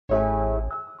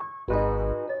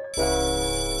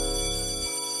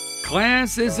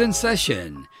Class is in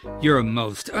session, your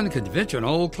most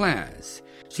unconventional class.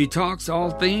 She talks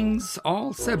all things,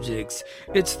 all subjects.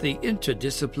 It's the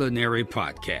Interdisciplinary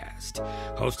Podcast.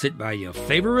 Hosted by your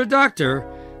favorite doctor,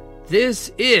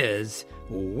 this is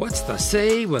What's the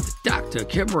Say with Dr.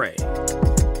 Kim Ray.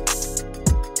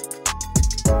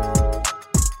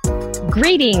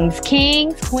 Greetings,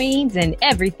 kings, queens, and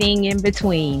everything in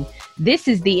between. This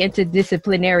is the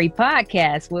Interdisciplinary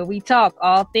Podcast where we talk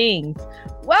all things.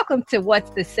 Welcome to What's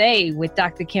the Say with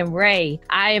Dr. Kim Ray.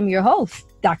 I am your host,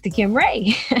 Dr. Kim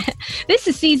Ray. This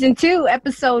is season 2,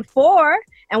 episode 4,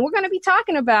 and we're going to be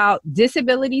talking about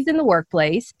disabilities in the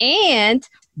workplace and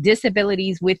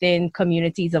disabilities within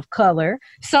communities of color.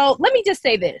 So let me just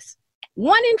say this.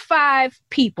 1 in 5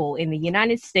 people in the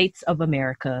United States of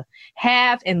America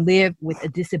have and live with a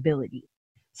disability.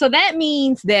 So that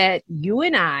means that you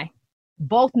and I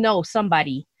both know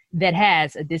somebody that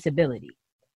has a disability.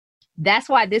 That's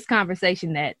why this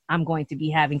conversation that I'm going to be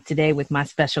having today with my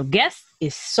special guest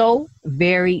is so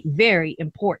very, very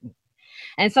important.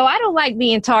 And so I don't like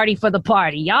being tardy for the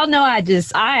party. Y'all know I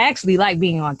actually like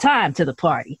being on time to the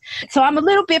party. So I'm a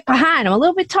little bit behind. I'm a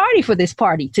little bit tardy for this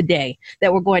party today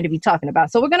that we're going to be talking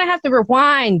about. So we're going to have to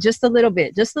rewind just a little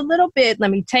bit.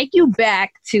 Let me take you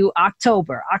back to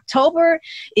October. October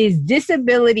is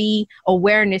Disability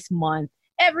Awareness Month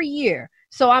every year.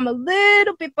 So I'm a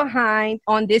little bit behind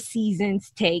on this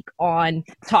season's take on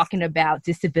talking about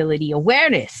disability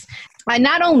awareness. I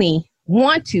not only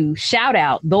want to shout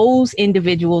out those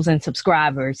individuals and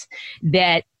subscribers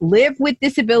that live with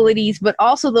disabilities, but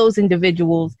also those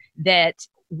individuals that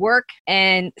work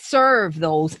and serve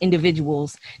those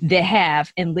individuals that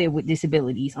have and live with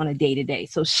disabilities on a day-to-day.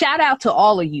 So shout out to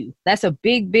all of you. That's a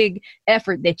big, big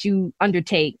effort that you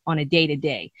undertake on a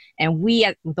day-to-day. And we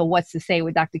at the What's to Say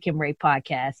with Dr. Kim Ray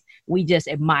podcast, we just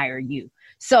admire you.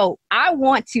 So I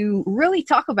want to really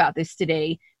talk about this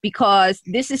today because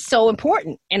this is so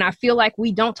important and I feel like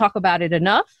we don't talk about it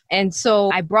enough. And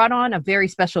so I brought on a very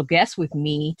special guest with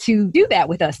me to do that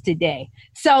with us today.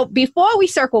 So before we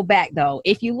circle back though,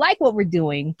 if you like what we're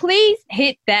doing, please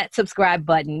hit that subscribe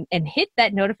button and hit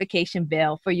that notification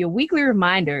bell for your weekly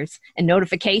reminders and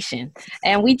notification.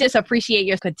 And we just appreciate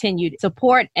your continued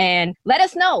support and let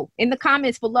us know in the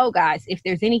comments below, guys, if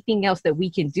there's anything else that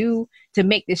we can do to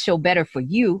make this show better for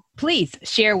you. Please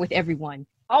share with everyone.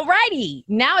 Alrighty,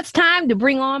 now it's time to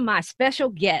bring on my special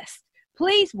guest.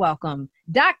 Please welcome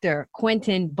Dr.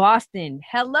 Quentin Boston.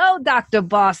 Hello, Dr.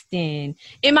 Boston.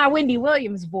 In my Wendy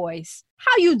Williams voice,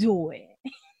 how you doing?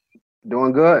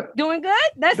 Doing good. Doing good?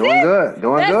 That's doing it? Good.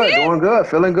 Doing That's good. it? Doing good.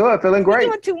 Feeling good. Feeling great.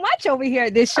 You're doing too much over here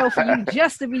at this show for you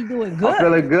just to be doing good.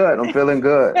 I'm feeling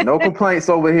good. No complaints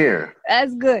over here.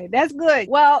 That's good. That's good.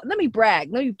 Well, let me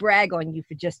brag. Let me brag on you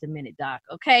for just a minute, Doc.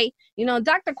 Okay. You know,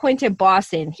 Dr. Quentin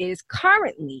Boston is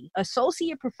currently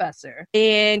associate professor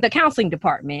in the counseling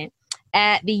department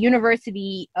at the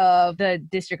University of the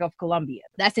District of Columbia.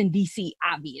 That's in DC,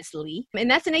 obviously. And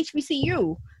that's an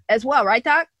HBCU as well, right,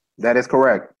 Doc? That is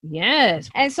correct. Yes.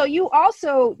 And so you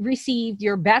also received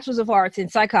your Bachelor's of Arts in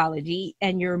Psychology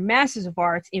and your Master's of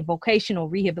Arts in Vocational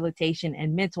Rehabilitation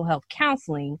and Mental Health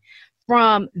Counseling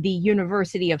from the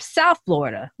University of South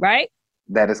Florida, right?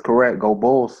 That is correct. Go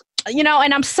Bulls. You know,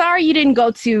 and I'm sorry you didn't go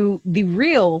to the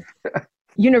real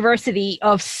University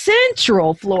of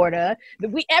Central Florida.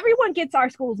 Everyone gets our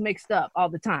schools mixed up all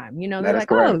the time. You know, they're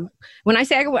like, oh, when I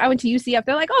say I went to UCF,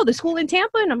 they're like, oh, the school in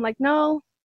Tampa? And I'm like, no,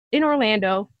 in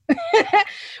Orlando.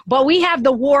 But we have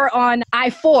the war on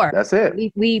I-4. That's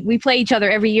it. We play each other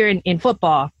every year in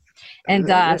football. And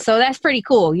so that's pretty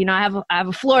cool. You know, I have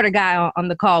a Florida guy on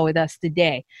the call with us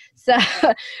today. So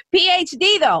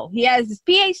PhD, though. He has his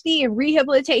PhD in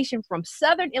rehabilitation from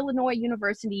Southern Illinois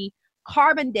University,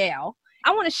 Carbondale.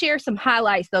 I want to share some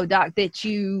highlights, though, Doc, that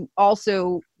you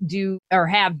also do or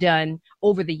have done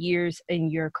over the years in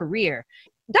your career.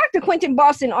 Dr. Quentin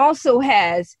Boston also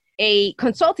has a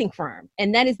consulting firm,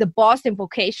 and that is the Boston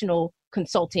Vocational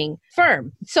Consulting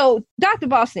Firm. So, Dr.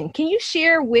 Boston, can you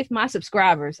share with my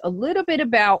subscribers a little bit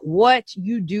about what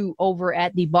you do over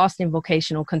at the Boston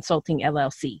Vocational Consulting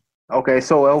LLC? Okay,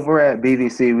 so over at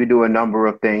BVC, we do a number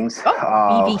of things.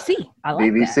 Oh, BVC, I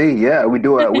like BVC, that. yeah, we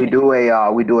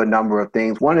do a number of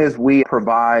things. One is we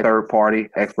provide third-party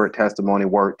expert testimony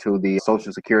work to the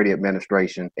Social Security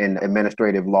Administration in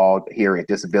administrative law hearing,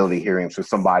 disability hearings for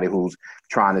somebody who's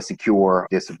trying to secure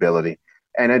disability.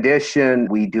 In addition,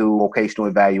 we do vocational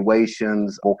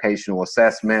evaluations, vocational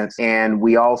assessments, and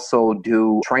we also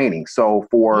do training. So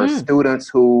for students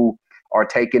who or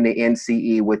taking the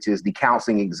NCE, which is the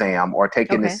counseling exam, or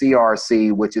taking the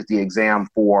CRC, which is the exam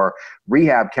for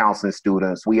rehab counseling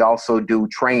students. We also do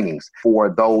trainings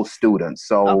for those students.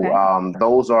 So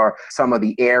those are some of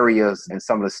the areas and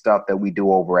some of the stuff that we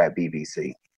do over at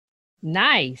BBC.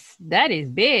 Nice. That is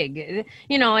big,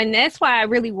 and that's why I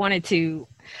really wanted to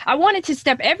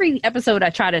every episode,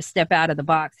 I try to step out of the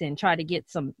box and try to get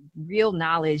some real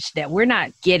knowledge that we're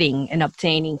not getting and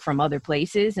obtaining from other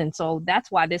places. And so that's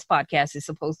why this podcast is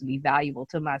supposed to be valuable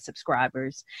to my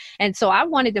subscribers. And so I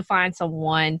wanted to find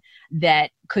someone that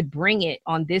could bring it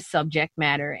on this subject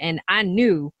matter. And I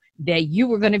knew that you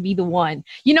were going to be the one.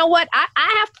 You know what?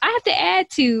 I have to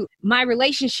add to my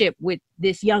relationship with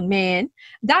this young man.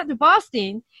 Dr.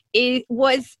 Boston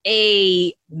was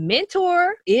a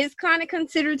mentor, is kind of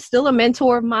considered still a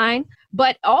mentor of mine,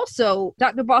 but also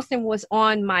Dr. Boston was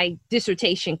on my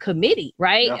dissertation committee,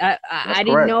 right? Yeah, I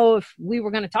didn't know if we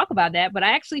were going to talk about that, but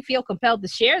I actually feel compelled to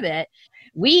share that.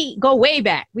 We go way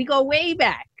back. We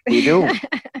do.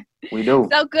 We do.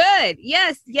 So good.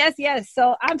 Yes.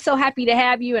 So I'm so happy to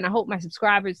have you, and I hope my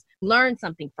subscribers learn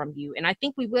something from you. And I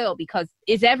think we will, because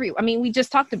we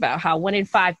just talked about how 1 in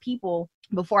 5 people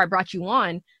before I brought you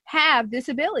on have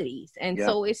disabilities. And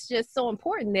so it's just so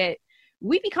important that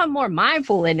we become more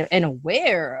mindful and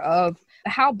aware of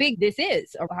how big this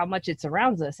is or how much it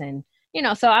surrounds us. And,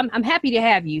 so I'm happy to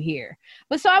have you here.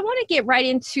 But so I want to get right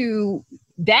into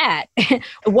that.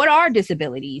 What are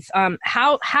disabilities?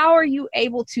 How are you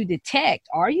able to detect?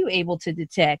 Are you able to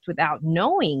detect without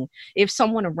knowing if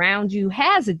someone around you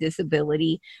has a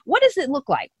disability? What does it look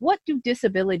like? What do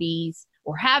disabilities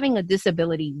or having a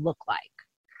disability look like?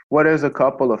 Well, there's a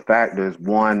couple of factors.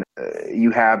 One,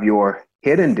 you have your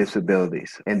hidden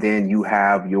disabilities, and then you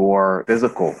have your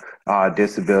physical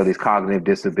disabilities, cognitive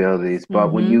disabilities.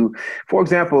 But when you, for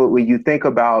example, when you think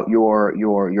about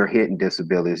your hidden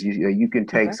disabilities, you can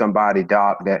take somebody,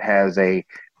 doc, that has a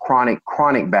chronic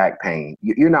back pain.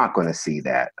 You're not going to see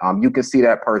that. You can see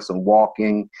that person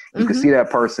walking. You can see that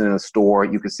person in a store.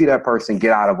 You can see that person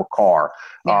get out of a car,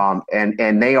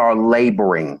 and they are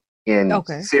laboring in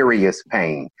serious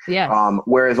pain.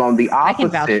 Whereas on the opposite, I can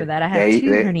vouch for that. I have 2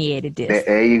 herniated discs.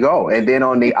 There you go. And then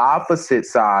on the opposite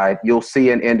side, you'll see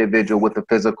an individual with a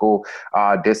physical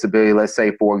disability, let's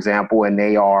say, for example, and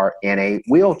they are in a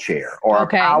wheelchair or a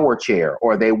power chair,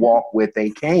 or they walk with a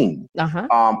cane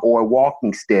or a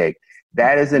walking stick.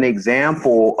 That is an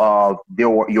example of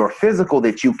your physical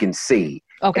that you can see.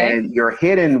 And your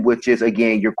hidden, which is,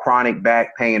 again, your chronic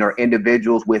back pain, or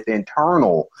individuals with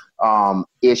internal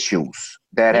issues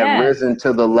that have risen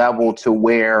to the level to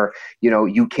where,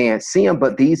 you can't see them.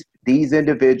 But these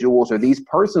individuals or these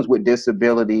persons with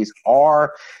disabilities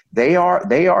are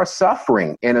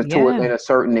suffering in a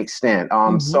certain extent.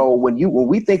 So when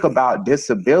we think about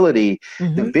disability,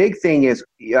 the big thing is,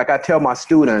 like I tell my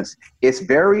students, it's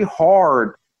very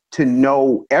hard to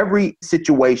know. Every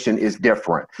situation is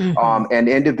different. And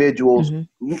individuals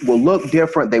will look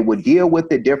different. They will deal with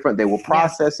it different. They will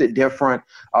process it different.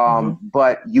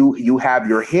 But you have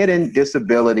your hidden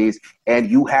disabilities and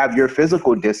you have your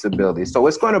physical disabilities. So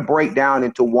it's going to break down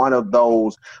into one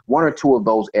or two of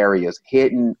those areas,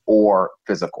 hidden or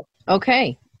physical.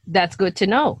 Okay. That's good to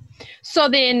know. So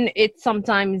then it's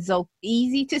sometimes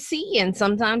easy to see and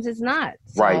sometimes it's not.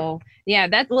 So,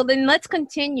 then let's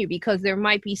continue, because there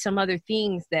might be some other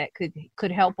things that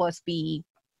could help us be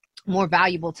more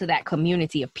valuable to that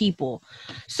community of people.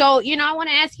 So, I want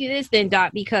to ask you this then,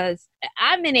 Doc, because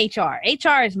I'm in HR.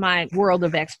 HR is my world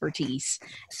of expertise.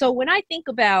 So when I think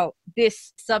about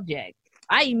this subject,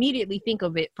 I immediately think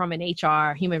of it from an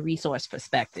HR human resource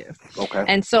perspective.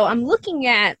 And so I'm looking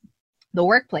at the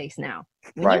workplace now.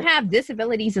 When you have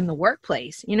disabilities in the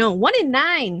workplace, 1 in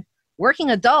 9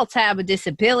 working adults have a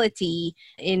disability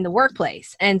in the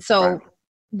workplace. And so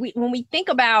when we think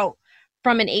about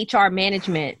from an HR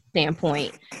management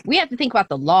standpoint, we have to think about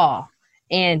the law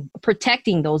and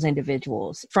protecting those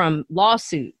individuals from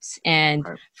lawsuits and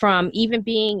from even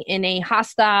being in a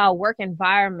hostile work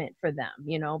environment for them,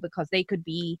 because they could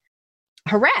be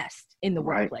harassed in the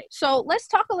workplace. So let's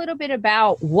talk a little bit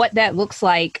about what that looks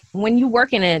like when you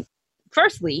work in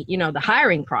firstly, the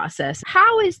hiring process.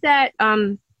 How is that?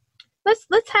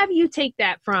 Let's have you take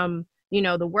that from,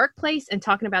 the workplace and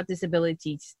talking about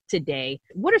disabilities today.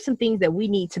 What are some things that we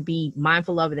need to be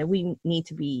mindful of and that we need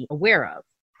to be aware of?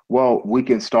 Well, we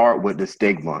can start with the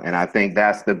stigma. And I think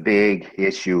that's the big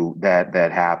issue that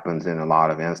happens in a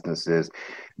lot of instances,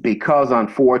 because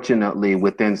unfortunately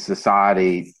within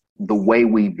society, the way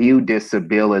we view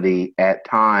disability at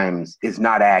times is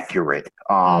not accurate.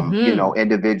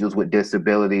 Individuals with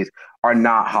disabilities are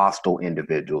not hostile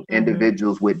individuals.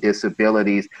 Individuals with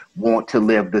disabilities want to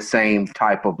live the same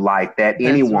type of life that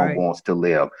anyone wants to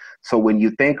live. So when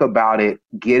you think about it,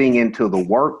 getting into the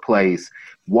workplace,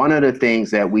 one of the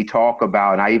things that we talk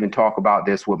about, and I even talk about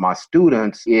this with my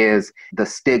students, is the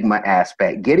stigma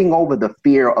aspect, getting over the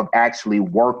fear of actually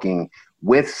working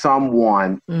with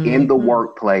someone in the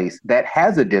workplace that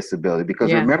has a disability.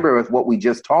 Because remember, with what we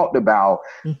just talked about,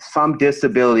 some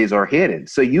disabilities are hidden.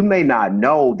 So you may not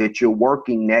know that you're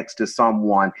working next to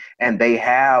someone and they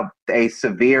have a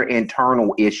severe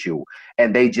internal issue,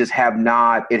 and they just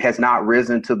it has not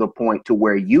risen to the point to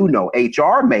where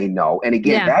HR may know. And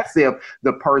again, that's if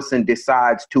the person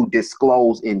decides to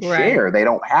disclose and share. They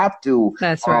don't have to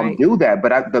do that.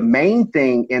 But the main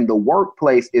thing in the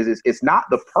workplace is it's not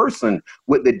the person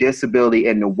with the disability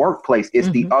in the workplace. It's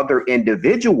the other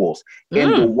individuals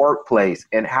in the workplace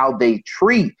and how they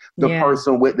treat the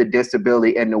person with the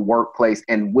disability in the workplace.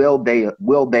 And will they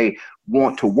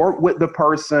want to work with the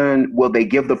person? Will they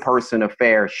give the person a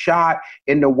fair shot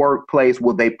in the workplace?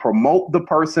 Will they promote the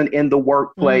person in the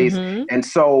workplace? And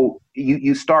so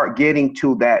you start getting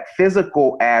to that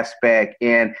physical aspect,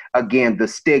 and again, the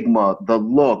stigma, the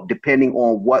look, depending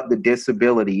on what the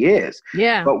disability is.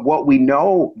 But what we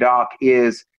know, Doc,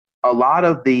 is a lot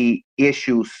of the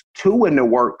issues too in the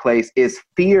workplace is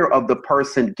fear of the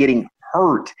person getting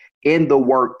hurt in the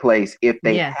workplace if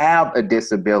they have a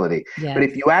disability. But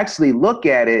if you actually look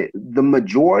at it, the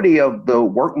majority of the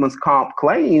workman's comp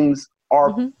claims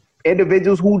are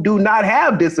individuals who do not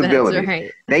have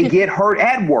disabilities. They get hurt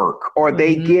at work, or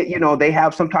they get, they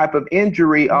have some type of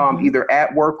injury, either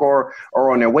at work or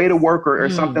on their way to work or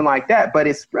something like that. But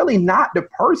it's really not the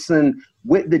person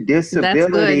with the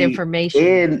disability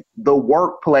in the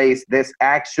workplace that's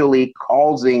actually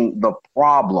causing the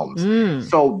problems.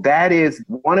 So that is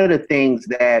one of the things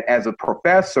that, as a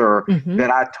professor,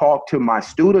 that I talk to my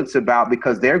students about,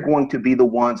 because they're going to be the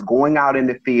ones going out in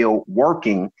the field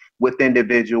working with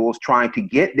individuals, trying to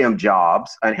get them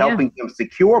jobs and helping them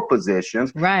secure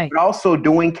positions, but also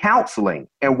doing counseling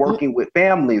and working with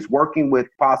families, working with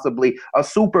possibly a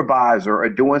supervisor, or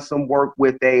doing some work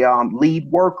with a lead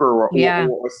worker or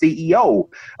CEO.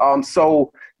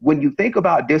 So when you think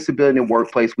about disability in the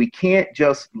workplace, we can't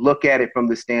just look at it from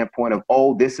the standpoint of,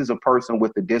 oh, this is a person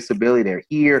with a disability. They're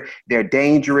here. They're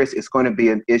dangerous. It's going to be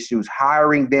an issues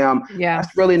hiring them.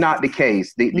 That's really not the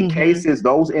case. The case is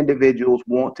those individuals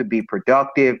want to be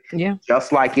productive,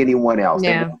 just like anyone else.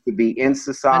 They want to be in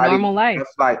society, a normal life,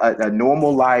 just like a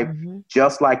normal life,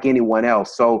 just like anyone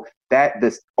else. So that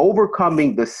this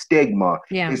overcoming the stigma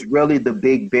is really the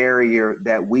big barrier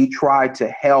that we try to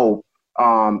help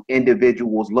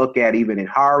individuals look at, even in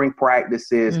hiring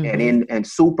practices and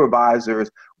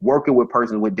supervisors working with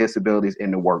persons with disabilities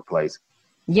in the workplace.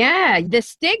 The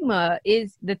stigma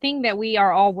is the thing that we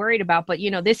are all worried about. But,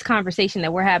 this conversation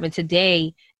that we're having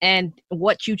today and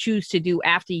what you choose to do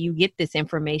after you get this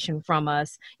information from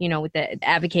us, with the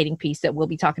advocating piece that we'll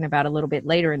be talking about a little bit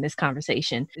later in this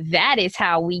conversation, that is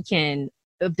how we can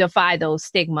defy those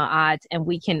stigma odds, and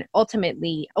we can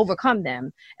ultimately overcome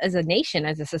them as a nation,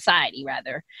 as a society,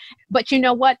 rather. But you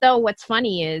know what, though? What's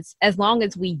funny is, as long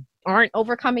as we aren't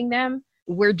overcoming them,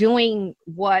 we're doing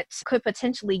what could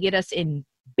potentially get us in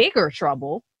bigger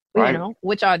trouble,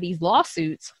 which are these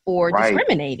lawsuits for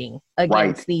discriminating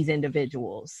against these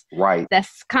individuals.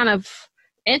 That's kind of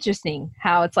interesting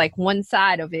how it's like one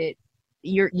side of it,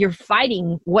 you're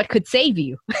fighting what could save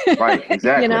you.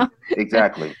 Exactly.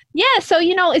 Exactly. So,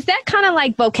 is that kind of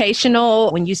like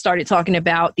vocational when you started talking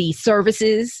about the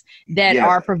services that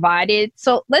are provided?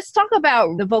 So let's talk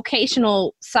about the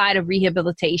vocational side of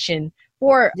rehabilitation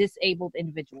for disabled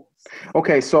individuals.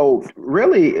 Okay, so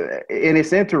really, and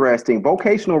it's interesting,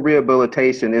 vocational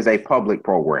rehabilitation is a public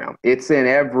program. It's in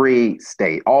every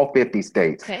state, all 50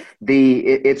 states.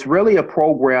 It's really a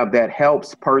program that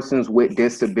helps persons with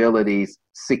disabilities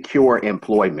secure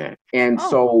employment. And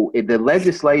so the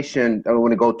legislation, I don't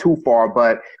want to go too far,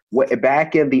 but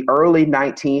back in the early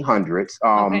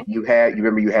 1900s, you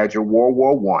had your World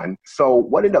War I. So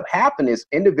what ended up happening is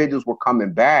individuals were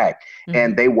coming back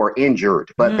and they were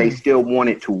injured, but they still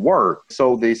wanted to work.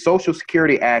 So the Social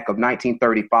Security Act of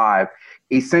 1935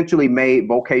 essentially made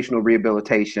vocational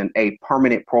rehabilitation a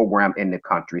permanent program in the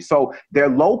country. So they're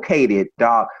located,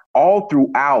 Doc, all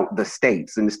throughout the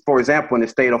states. And for example, in the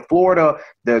state of Florida,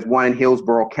 there's one in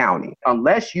Hillsborough County.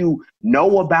 Unless you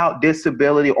know about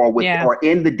disability or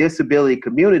in the disability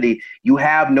community, you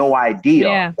have no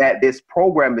idea that this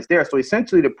program is there. So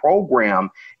essentially the program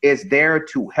is there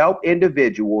to help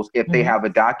individuals if they have a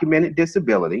documented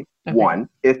disability. One,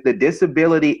 if the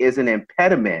disability is an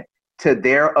impediment to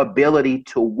their ability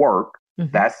to work,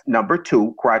 that's number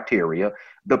 2 criteria.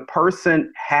 The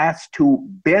person has to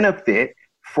benefit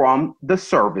from the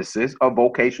services of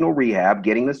vocational rehab,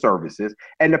 getting the services,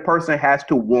 and the person has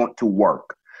to want to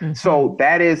work. So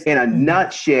that is, in a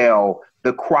nutshell,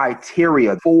 the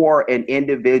criteria for an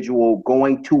individual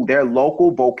going to their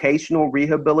local vocational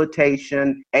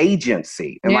rehabilitation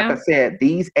agency. And like I said,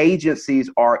 these agencies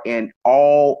are in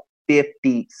all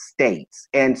 50 states.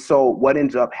 And so what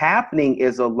ends up happening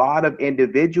is a lot of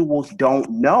individuals don't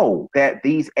know that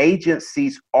these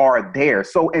agencies are there.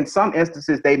 So in some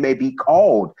instances, they may be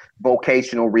called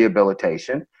vocational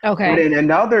rehabilitation. Okay. But in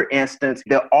another instance,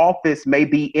 the office may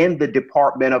be in the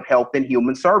Department of Health and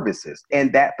Human Services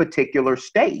in that particular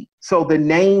state. So the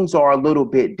names are a little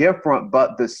bit different,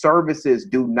 but the services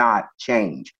do not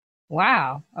change.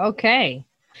 Wow. Okay.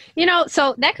 You know,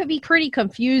 so that could be pretty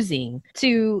confusing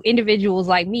to individuals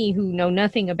like me who know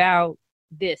nothing about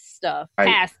this stuff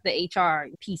past the HR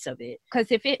piece of it. Because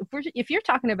if you're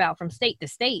talking about from state to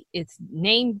state, it's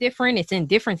named different. It's in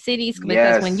different cities.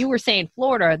 Because when you were saying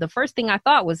Florida, the first thing I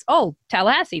thought was,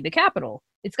 Tallahassee, the capital.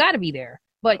 It's got to be there.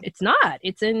 But it's not.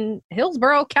 It's in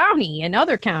Hillsborough County and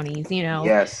other counties, you know.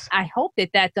 Yes. I hope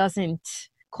that doesn't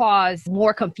cause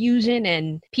more confusion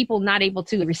and people not able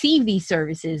to receive these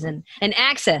services and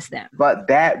access them. But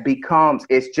that becomes,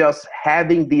 it's just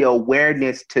having the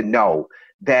awareness to know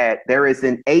that there is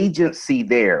an agency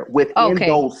there within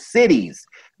those cities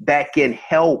that can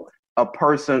help a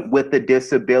person with a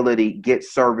disability get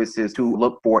services to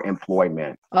look for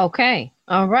employment. Okay.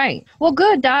 All right. Well,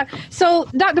 good, Doc. So,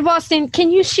 Dr. Boston,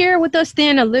 can you share with us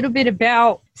then a little bit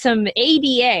about some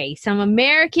ADA, some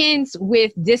Americans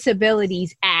with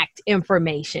Disabilities Act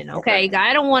information? Okay.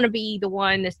 I don't want to be the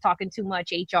one that's talking too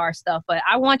much HR stuff, but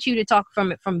I want you to talk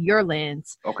from your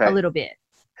lens a little bit.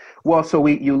 Well, so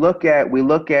we look at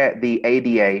the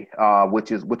ADA,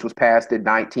 which was passed in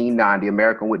 1990,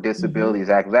 American with Disabilities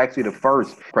Act. It was actually the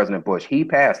first President Bush. He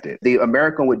passed it. The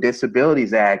American with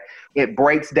Disabilities Act, it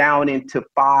breaks down into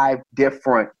 5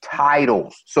 different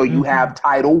titles. So you have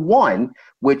Title I,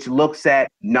 which looks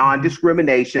at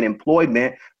non-discrimination,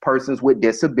 employment, persons with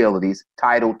disabilities.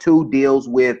 Title II deals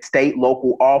with state,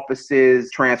 local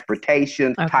offices,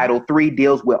 transportation. Title III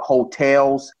deals with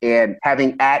hotels and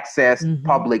having access,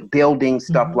 public buildings,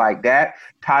 stuff like that.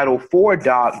 Title IV,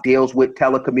 Doc, deals with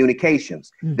telecommunications,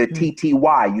 the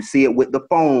TTY. You see it with the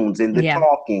phones and the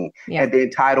talking. And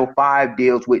then Title V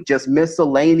deals with just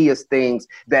miscellaneous things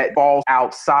that falls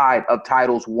outside of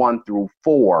Titles I through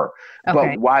IV.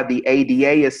 But why the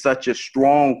ADA is such a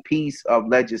strong piece of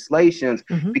legislation,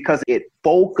 because it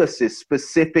focuses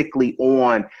specifically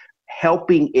on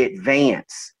helping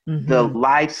advance the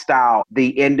lifestyle, the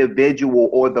individual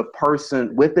or the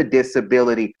person with a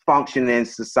disability functioning in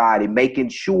society, making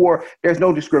sure there's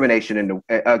no discrimination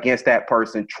against that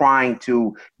person trying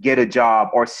to get a job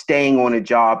or staying on a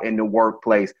job in the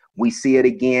workplace. We see it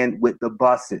again with the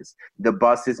buses. The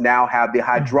buses now have the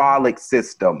hydraulic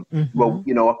system. Well,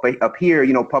 you know, up here,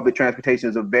 you know, public transportation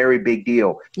is a very big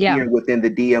deal here within the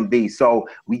DMV. So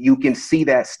you can see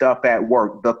that stuff at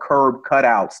work, the curb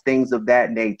cutouts, things of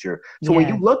that nature. So when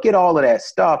you look at all of that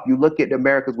stuff, you look at the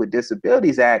Americans with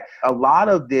Disabilities Act, a lot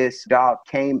of this, Doc,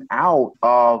 came out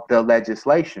of the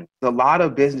legislation. A lot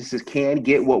of businesses can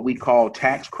get what we call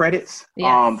tax credits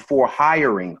for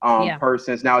hiring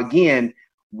persons. Now, again,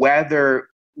 whether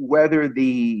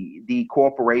the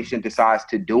corporation decides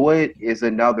to do it is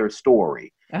another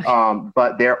story.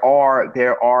 But there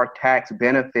are tax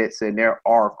benefits and there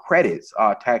are credits,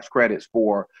 tax credits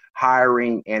for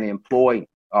hiring and employing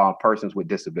persons with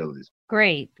disabilities.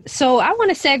 Great. So I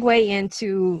want to segue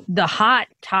into the hot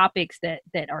topics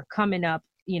that are coming up,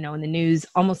 you know, in the news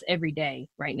almost every day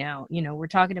right now. You know, we're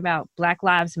talking about Black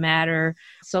Lives Matter,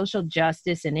 social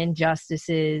justice and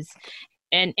injustices,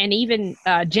 and even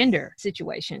gender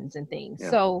situations and things.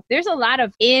 So there's a lot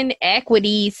of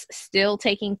inequities still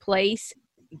taking place.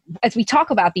 As we talk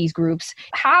about these groups,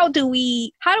 how do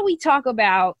we talk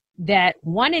about that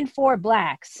 1 in 4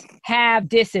 Blacks have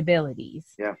disabilities?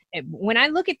 When I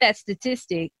look at that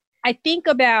statistic, I think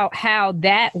about how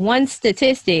that one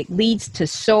statistic leads to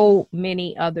so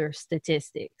many other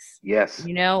statistics.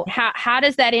 You know, how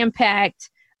does that impact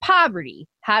poverty?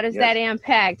 How does that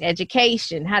impact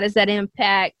education? How does that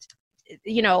impact,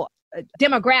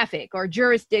 demographic or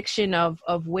jurisdiction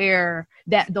of where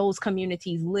those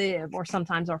communities live, or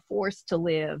sometimes are forced to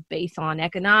live based on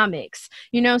economics?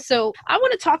 So I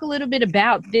want to talk a little bit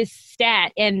about this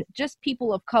stat and just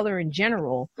people of color in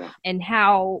general, and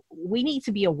how we need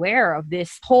to be aware of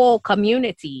this whole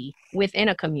community within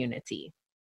a community.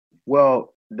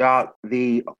 Well, Doc,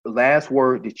 the last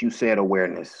word that you said,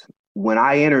 awareness. When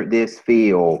I entered this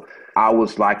field, I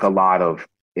was like a lot of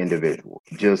individuals.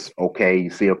 Just, okay, you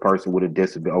see a person with a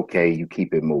disability, okay, you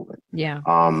keep it moving. Yeah.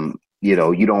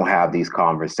 You don't have these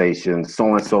conversations.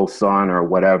 So-and-so's son or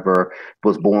whatever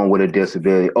was born with a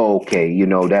disability. Okay,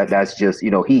 that's just,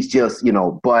 he's just,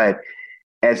 but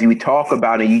as you talk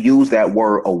about it, you use that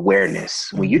word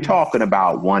awareness. When you're talking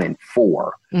about 1 in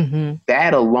 4,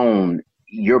 that alone,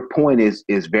 your point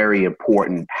is very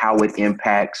important, how it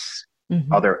impacts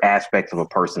other aspects of a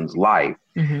person's life.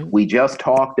 We just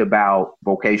talked about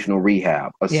vocational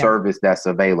rehab, a service that's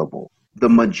available. The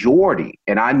majority,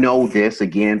 and I know this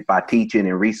again by teaching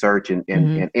and research and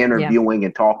interviewing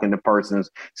and talking to persons,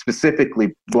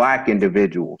 specifically Black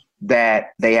individuals, that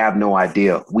they have no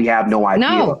idea. We have no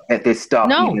idea that this stuff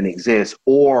even exists,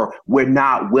 or we're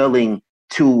not willing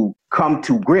to come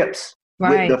to grips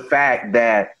with the fact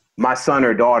that my son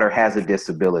or daughter has a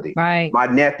disability. Right. My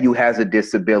nephew has a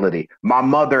disability. My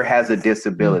mother has a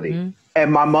disability.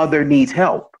 And my mother needs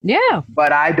help. Yeah.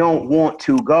 But I don't want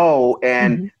to go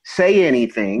and say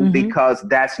anything because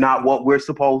that's not what we're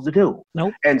supposed to do.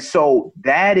 Nope. And so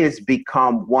that has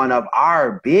become one of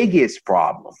our biggest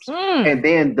problems. And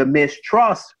then the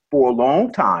mistrust for a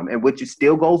long time, and which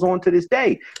still goes on to this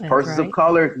day. Persons of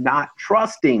color not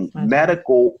trusting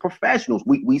medical professionals.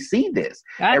 We see this.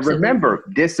 Absolutely. And remember,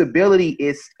 disability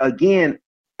is, again,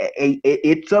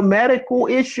 it's a medical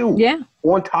issue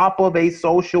on top of a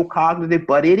social cognitive,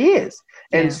 but it is.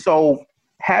 And so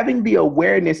having the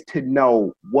awareness to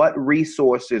know what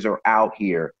resources are out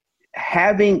here,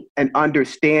 having an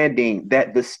understanding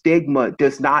that the stigma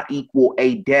does not equal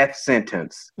a death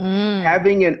sentence,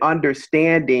 having an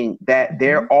understanding that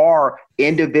there are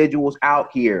individuals out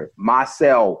here,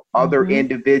 myself, other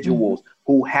individuals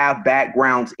who have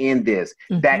backgrounds in this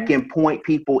that can point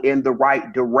people in the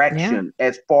right direction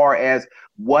as far as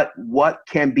what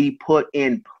can be put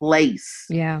in place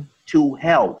to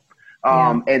help.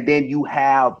 And then you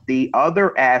have the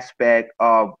other aspect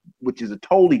of, which is a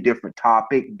totally different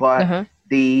topic, but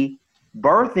the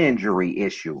birth injury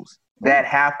issues that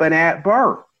happen at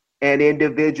birth. And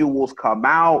individuals come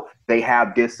out, they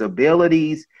have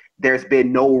disabilities. There's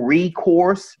been no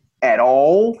recourse at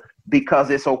all because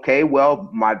it's okay.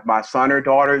 Well, my son or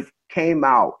daughter came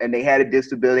out and they had a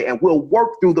disability, and we'll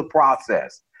work through the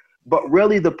process. But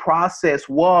really the process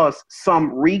was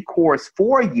some recourse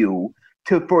for you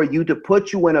to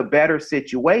put you in a better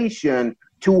situation,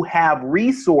 to have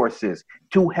resources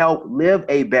to help live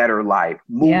a better life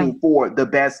moving forward, the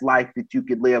best life that you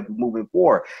could live moving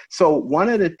forward. So one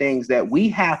of the things that we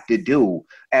have to do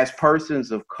as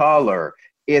persons of color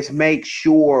is make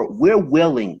sure we're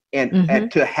willing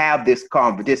and to have this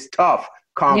tough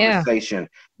conversation,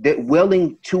 that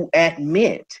willing to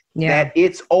admit that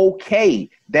it's okay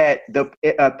that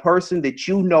a person that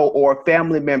or a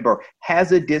family member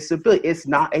has a disability. It's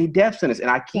not a death sentence. And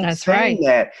I keep saying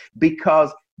that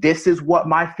because this is what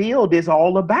my field is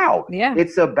all about.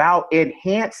 It's about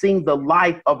enhancing the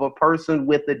life of a person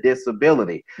with a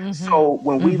disability. So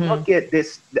when we look at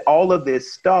this, all of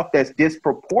this stuff that's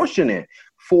disproportionate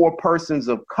for persons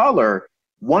of color,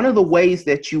 one of the ways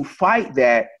that you fight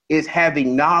that is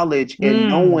having knowledge and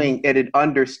knowing and an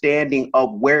understanding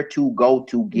of where to go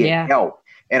to get help.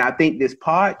 And I think this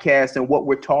podcast and what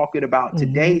we're talking about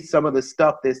today, some of the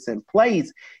stuff that's in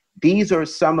place, these are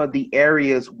some of the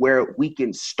areas where we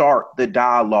can start the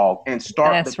dialogue and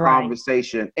start the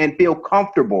conversation and feel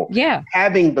comfortable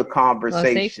having the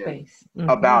conversation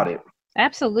about it.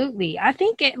 Absolutely. I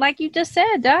think like you just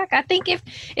said, Doc, I think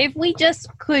if we just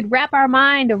could wrap our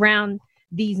mind around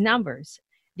these numbers,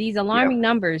 these alarming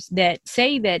numbers that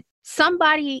say that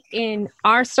somebody in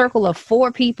our circle of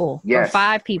 4 people or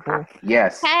 5 people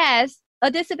has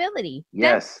a disability.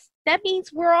 That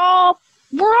means we're all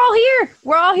here.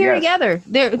 We're all here together.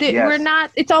 We're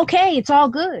not, it's okay. It's all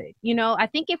good. I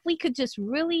think if we could just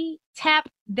really tap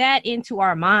that into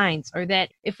our minds, or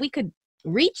that if we could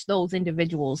reach those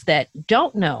individuals that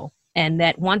don't know, and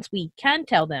that once we can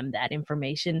tell them that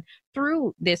information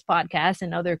through this podcast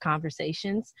and other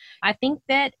conversations, I think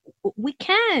that we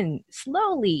can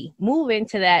slowly move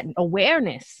into that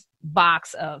awareness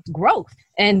box of growth,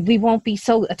 and we won't be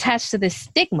so attached to this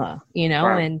stigma,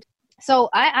 and So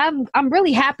I'm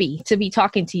really happy to be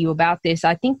talking to you about this.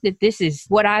 I think that this is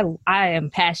what I am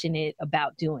passionate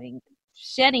about doing,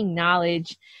 shedding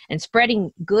knowledge and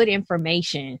spreading good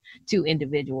information to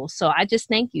individuals. So I just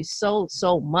thank you so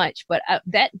much. But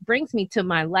that brings me to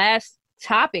my last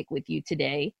topic with you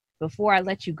today before I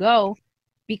let you go.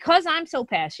 Because I'm so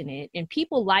passionate and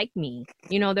people like me,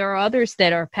 you know, there are others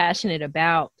that are passionate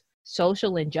about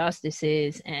social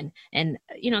injustices and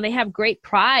you know, they have great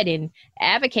pride in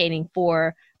advocating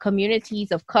for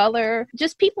communities of color,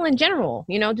 just people in general,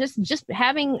 you know, just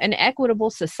having an equitable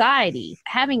society,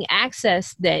 having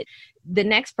access that the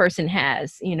next person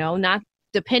has, you know, not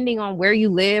depending on where you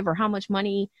live or how much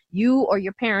money you or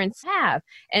your parents have.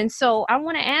 And so I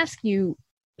want to ask you,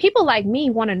 people like me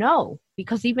want to know,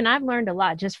 because even I've learned a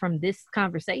lot just from this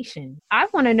conversation. I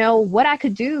want to know what I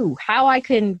could do, how I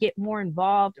can get more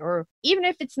involved, or even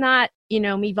if it's not, you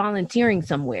know, me volunteering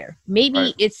somewhere,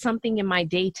 maybe it's something in my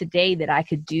day to day that I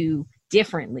could do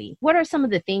differently. What are some of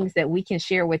the things that we can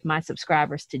share with my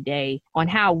subscribers today on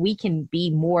how we can be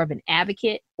more of an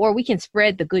advocate, or we can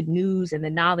spread the good news and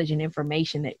the knowledge and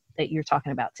information that you're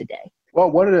talking about today? Well,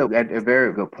 a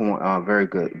very good point. Very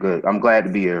good. I'm glad to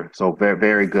be here. So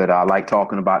very good. I like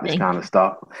talking about this kind of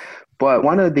stuff. But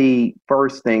one of the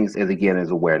first things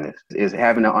is awareness, is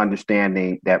having an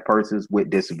understanding that persons with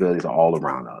disabilities are all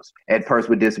around us. And persons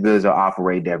with disabilities are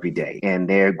operating every day, and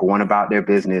they're going about their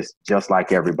business just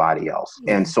like everybody else.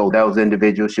 Mm-hmm. And so those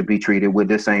individuals should be treated with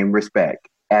the same respect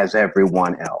as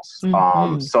everyone else.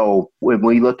 Mm-hmm. So when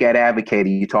we look at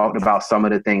advocating, you talked about some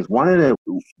of the things. One of the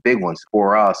big ones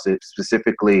for us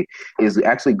specifically is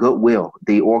actually Goodwill,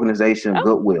 the organization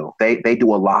Goodwill. They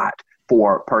do a lot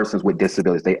for persons with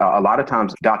disabilities. They a lot of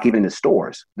times, Doc, even in the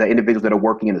stores, the individuals that are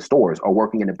working in the stores are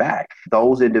working in the back.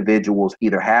 Those individuals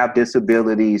either have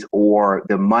disabilities or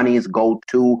the monies go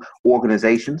to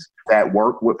organizations that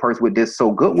work with persons with this.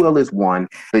 So Goodwill is one.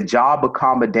 The Job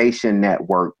Accommodation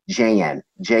Network, JAN,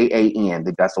 JAN,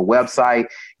 that's a website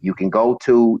you can go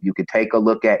to, you can take a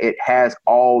look at. It has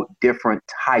all different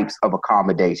types of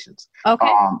accommodations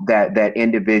that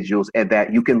individuals and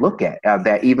that you can look at,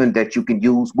 that even that you can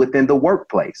use within the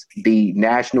workplace. The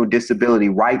National Disability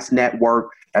Rights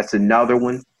Network, that's another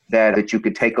one that you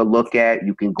could take a look at.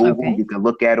 You can Google, you can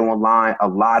look at online, a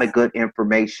lot of good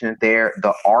information there.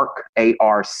 The ARC,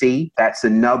 A-R-C, that's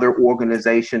another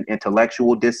organization,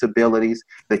 intellectual disabilities,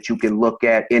 that you can look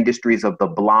at. Industries of the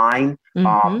Blind,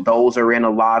 those are in a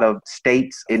lot of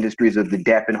states. Industries of the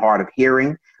Deaf and Hard of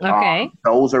Hearing,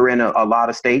 those are in a lot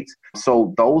of states.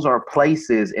 So those are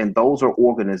places and those are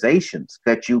organizations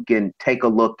that you can take a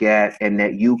look at and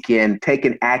that you can take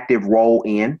an active role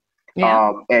in.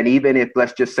 Yeah. And even if,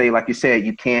 let's just say, like you said,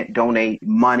 you can't donate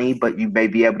money, but you may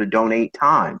be able to donate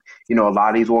time. You know, a lot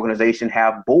of these organizations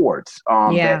have boards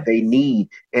that they need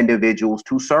individuals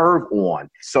to serve on.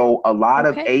 So a lot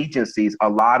of agencies, a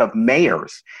lot of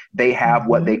mayors, they have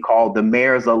what they call the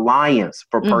Mayor's Alliance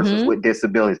for Persons with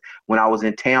Disabilities. When I was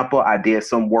in Tampa, I did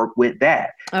some work with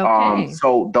that.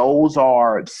 So those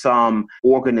are some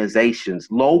organizations,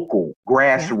 local,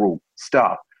 grassroots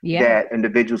stuff. That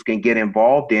individuals can get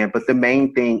involved in. But the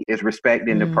main thing is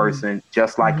respecting the person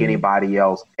just like anybody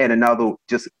else. And another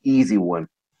just easy one,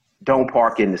 don't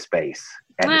park in the space.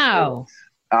 You know,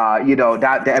 but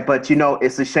you know,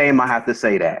 it's a shame I have to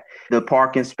say that. The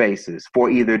parking spaces for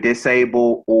either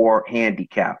disabled or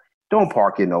handicapped, don't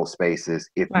park in those spaces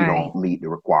if you don't meet the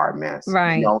requirements.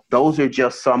 You know, those are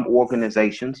just some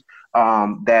organizations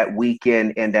that we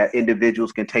can and that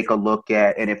individuals can take a look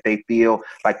at. And if they feel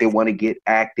like they want to get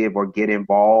active or get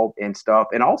involved and stuff,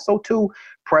 and also to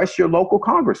press your local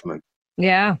congressman.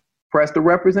 Press the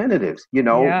representatives, you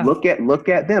know, look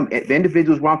at them. If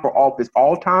individuals run for office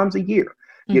all times a year,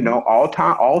 you know,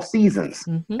 all seasons.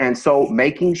 And so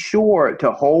making sure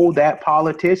to hold that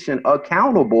politician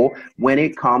accountable when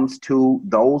it comes to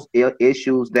those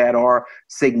issues that are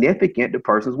significant to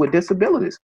persons with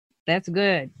disabilities. That's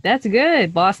good. That's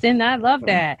good, Boston. I love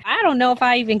that. I don't know if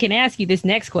I even can ask you this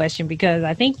next question, because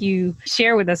I think you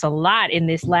share with us a lot in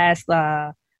this last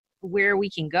where we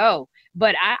can go.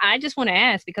 But I just want to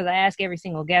ask, because I ask every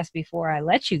single guest before I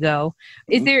let you go,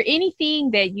 is there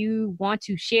anything that you want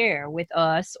to share with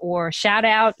us or shout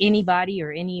out anybody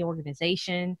or any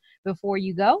organization before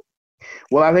you go?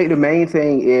 Well, I think the main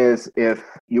thing is if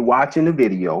you're watching the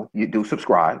video, you do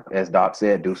subscribe. As Doc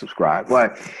said, do subscribe.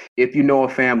 But if you know a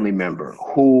family member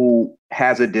who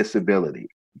has a disability,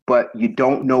 but you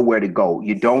don't know where to go,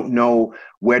 you don't know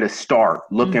where to start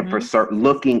looking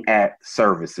looking at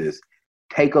services,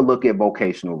 take a look at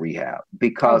vocational rehab,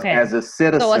 because as a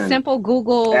citizen, so a simple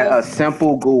Google,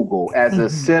 as a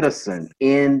citizen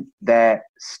in that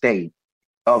state,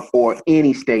 or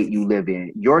any state you live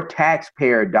in. Your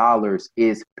taxpayer dollars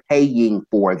is paying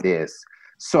for this.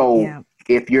 So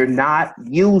if you're not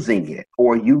using it,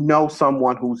 or you know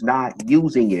someone who's not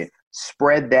using it,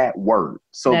 spread that word.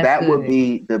 So that would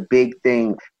be the big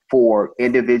thing for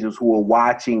individuals who are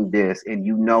watching this, and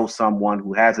you know someone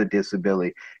who has a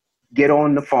disability. Get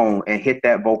on the phone and hit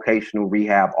that vocational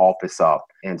rehab office up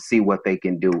and see what they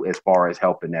can do as far as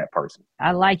helping that person.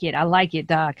 I like it. I like it,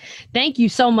 Doc. Thank you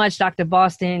so much, Dr.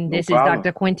 Boston. This is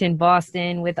Dr. Quentin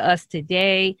Boston with us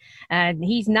today. And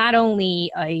he's not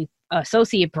only a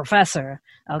associate professor.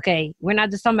 Okay. We're not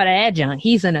just talking about an adjunct.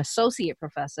 He's an associate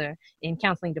professor in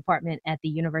counseling department at the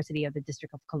University of the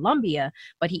District of Columbia,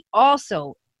 but he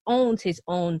also owns his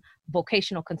own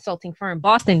vocational consulting firm,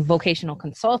 Boston Vocational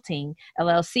Consulting,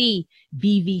 LLC,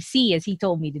 BVC, as he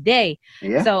told me today.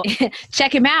 Yeah. So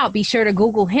check him out. Be sure to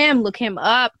Google him, look him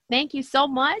up. Thank you so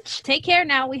much. Take care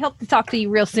now. We hope to talk to you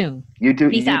real soon. You too.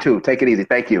 You too. Take it easy.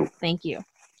 Thank you. Thank you.